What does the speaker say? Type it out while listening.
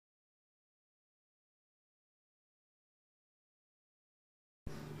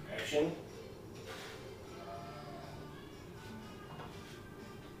action.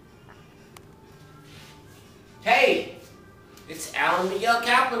 Hey, it's Alan Miguel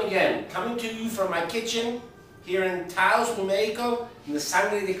Kaplan again, coming to you from my kitchen here in Taos, New Mexico, in the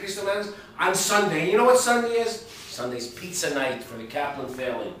Sangre de Cristo Mountains on Sunday. You know what Sunday is? Sunday's pizza night for the Kaplan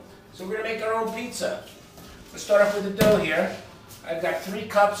family. So we're going to make our own pizza. Let's start off with the dough here. I've got 3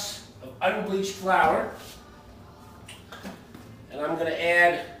 cups of unbleached flour. And I'm going to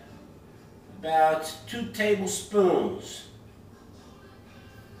add about 2 tablespoons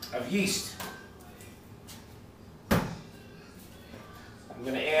of yeast. I'm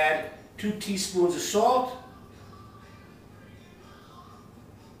going to add 2 teaspoons of salt.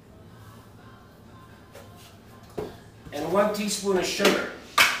 And 1 teaspoon of sugar.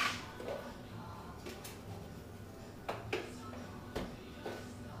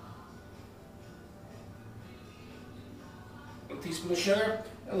 1 teaspoon of sugar.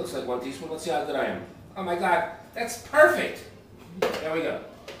 That looks like 1 teaspoon. Let's see how good I am. Oh my God, that's perfect. There we go.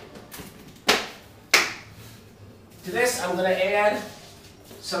 To this, I'm going to add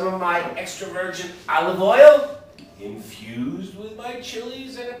some of my extra virgin olive oil, infused with my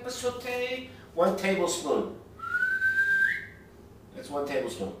chilies and epazote. 1 tablespoon. That's 1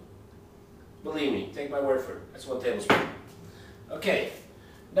 tablespoon. Believe me, take my word for it. That's 1 tablespoon. Okay,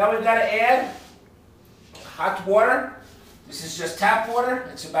 now we've got to add hot water. This is just tap water.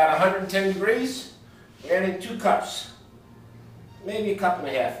 It's about 110 degrees. We're adding 2 cups. Maybe 1.5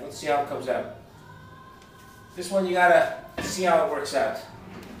 cups. Let's see how it comes out. This one you gotta see how it works out.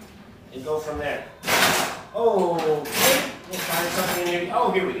 And go from there. Oh, okay. We'll find something in here.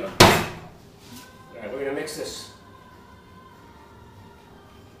 Oh, here we go. Alright, we're gonna mix this.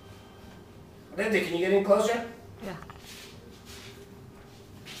 Linda, can you get in closer? Yeah.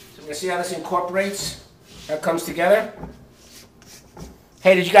 So we're gonna see how this incorporates, how it comes together.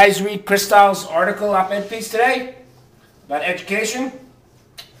 Hey, did you guys read Kristal's article, op-ed piece today? About education?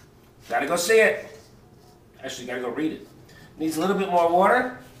 Gotta go see it. Actually, gotta go read it. Needs a little bit more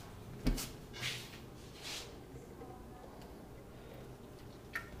water.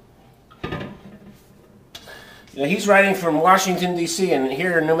 You know, he's writing from Washington, D.C., and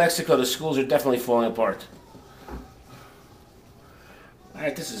here in New Mexico, the schools are definitely falling apart. All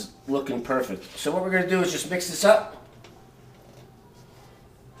right, this is looking perfect. So what we're going to do is just mix this up.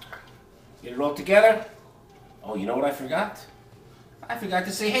 Get it all together. Oh, you know what I forgot? I forgot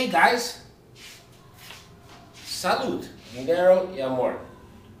to say, hey, guys. Salud. Dinero y amor.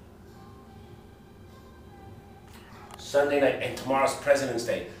 Sunday night, and tomorrow's President's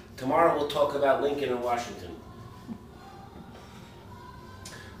Day. Tomorrow we'll talk about Lincoln and Washington.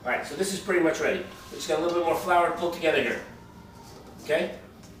 Alright, so this is pretty much ready. We just got a little bit more flour to pull together here. Okay?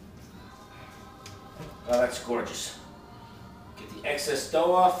 Oh, that's gorgeous. Get the excess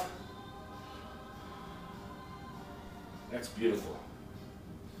dough off. That's beautiful.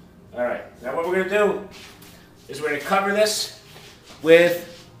 Alright, now what we're going to do is we're going to cover this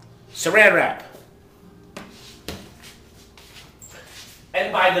with saran wrap.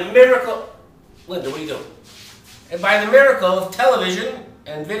 And by the miracle, Linda, what are you doing? And by the miracle of television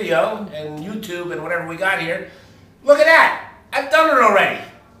and video and YouTube and whatever we got here, look at that! I've done it already.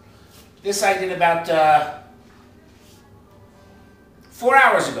 This I did about 4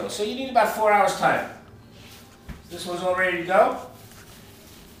 hours ago, so you need about 4 hours time. This one's all ready to go.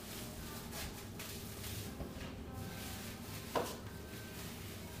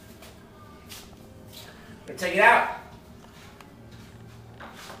 We're going to take it out.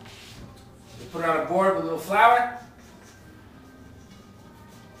 We put it on a board with a little flour.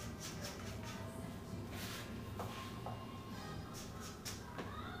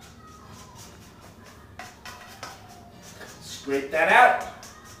 Scrape that out.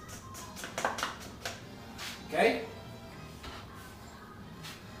 Okay?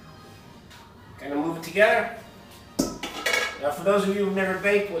 Kind of move it together. Now for those of you who've never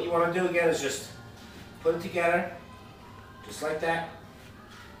baked, what you want to do again is just put it together, just like that.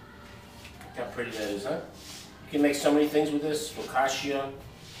 Look how pretty that is, huh? You can make so many things with this, focaccia.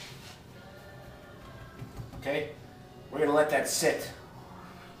 Okay? We're going to let that sit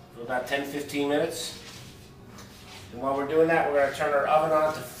for about 10-15 minutes. And while we're doing that, we're going to turn our oven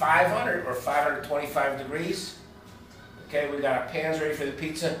on to 500 or 525 degrees. Okay, we've got our pans ready for the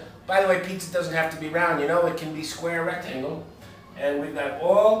pizza. By the way, pizza doesn't have to be round, you know, it can be square, rectangle. And we've got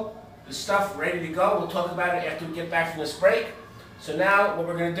all the stuff ready to go. We'll talk about it after we get back from this break. So now what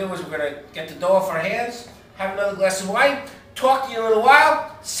we're going to do is we're going to get the dough off our hands, have another glass of wine, talk to you in a little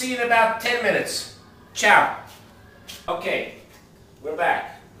while, see you in about 10 minutes. Ciao. Okay, we're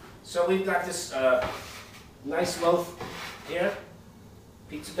back. So we've got this nice loaf here.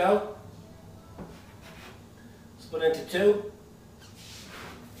 pizza dough. Split into two.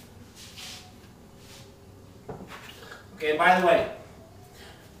 Okay, and by the way,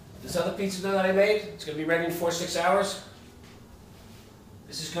 this other pizza dough that I made, it's going to be ready in 4 to 6 hours.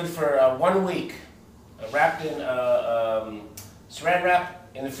 This is good for 1 week. Wrapped in saran wrap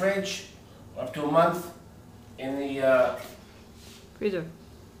in the fridge, up to a month in the freezer.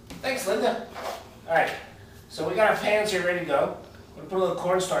 Thanks, Linda. All right, so we got our pans here ready to go. I'm going to put a little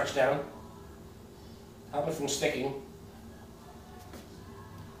cornstarch down, help it from sticking.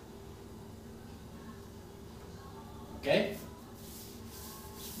 Okay,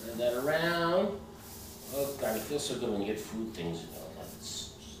 spread that around. Oh God, it feels so good when you get food things. You know,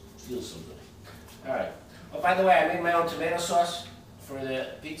 it feels so good. All right. Oh, by the way, I made my own tomato sauce for the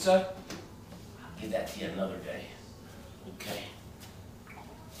pizza. I'll give that to you another day. Okay.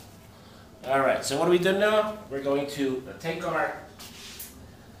 All right. So what do we do now? We're going to take our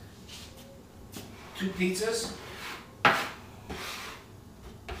 2 pizzas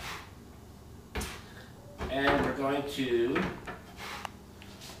and we're going to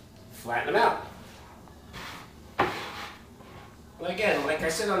flatten them out. Well, again, like I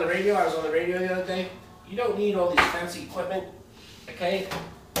said on the radio, I was on the radio the other day, you don't need all these fancy equipment, okay?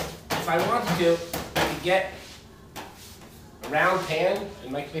 If I wanted to, I could get a round pan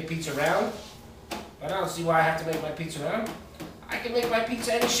and make my pizza round, but I don't see why I have to make my pizza round. I can make my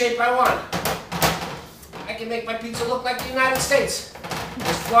pizza any shape I want. I can make my pizza look like the United States.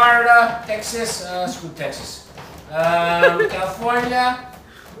 There's Florida, Texas, screw Texas, California.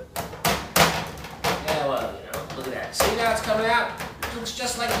 Yeah, well, you know, look at that. See now it's coming out? It looks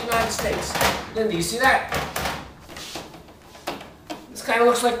just like the United States. Linda, you see that? This kind of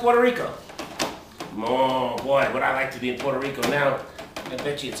looks like Puerto Rico. Oh boy, would I like to be in Puerto Rico now. I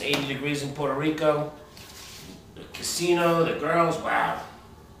bet you it's 80 degrees in Puerto Rico. The casino, the girls, wow.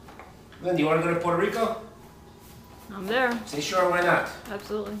 Linda, you want to go to Puerto Rico? I'm there. Say sure, why not?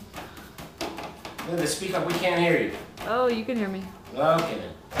 Absolutely. Linda, speak up, we can't hear you. Oh, you can hear me. Okay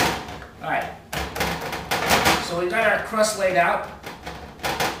then. Alright. So we got our crust laid out.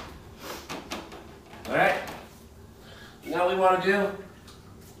 Alright. Now what we want to do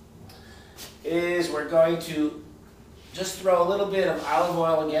is we're going to just throw a little bit of olive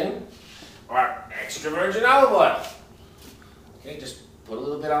oil again, or extra virgin olive oil. Okay, just put a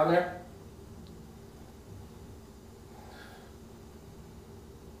little bit on there.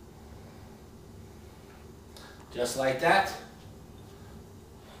 Just like that.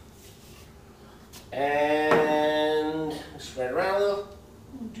 And spread it around a little.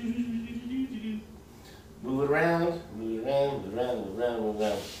 Move it around, move it around, move it around, move it around, move it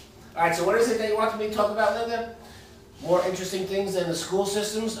around. All right, so what is it that you want me to talk about, Linda? More interesting things than the school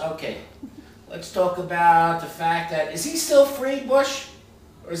systems? Okay. Let's talk about the fact that, is he still free, Bush?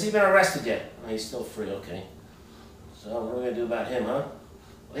 Or has he been arrested yet? Oh, he's still free, okay. So what are we going to do about him, huh?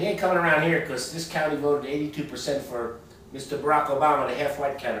 Well, he ain't coming around here because this county voted 82% for Mr. Barack Obama, the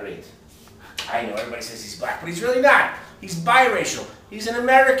half-white candidate. I know, everybody says he's black, but he's really not. He's biracial. He's an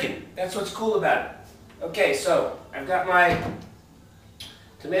American. That's what's cool about it. Okay, so I've got my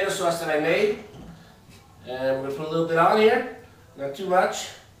tomato sauce that I made. And we're going to put a little bit on here. Not too much.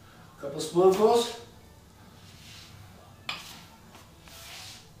 A couple spoonfuls.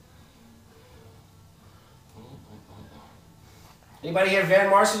 Anybody hear Van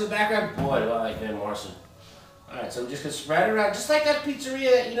Morrison in the background? Boy, do I like Van Morrison. Alright, so we're just going to spread it around. Just like that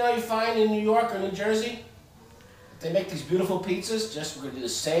pizzeria that you find in New York or New Jersey. They make these beautiful pizzas. Just we're going to do the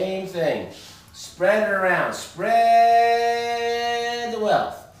same thing. Spread it around. Spread the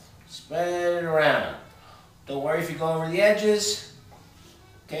wealth. Spread it around. Don't worry if you go over the edges.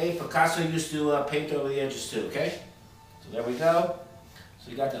 Okay, Picasso used to paint over the edges too, okay? So there we go. So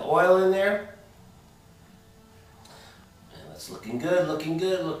you got the oil in there. It's looking good, looking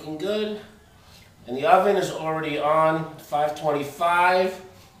good, looking good. And the oven is already on 525.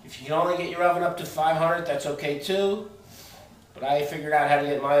 If you can only get your oven up to 500, that's okay too. But I figured out how to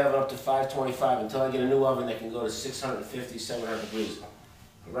get my oven up to 525 until I get a new oven that can go to 650, 700 degrees.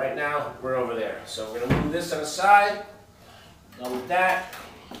 But right now, we're over there. So we're gonna move this on the side. Done with that.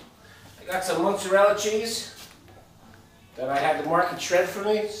 I got some mozzarella cheese that I had the market shred for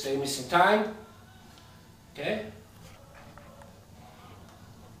me. Save me some time. Okay.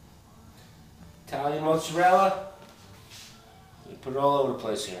 Italian mozzarella. We put it all over the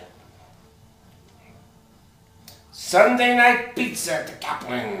place here. Sunday night pizza at the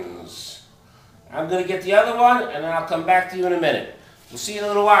Kaplan's. I'm going to get the other one and then I'll come back to you in a minute. We'll see you in a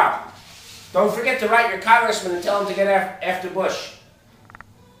little while. Don't forget to write your congressman and tell him to get after Bush.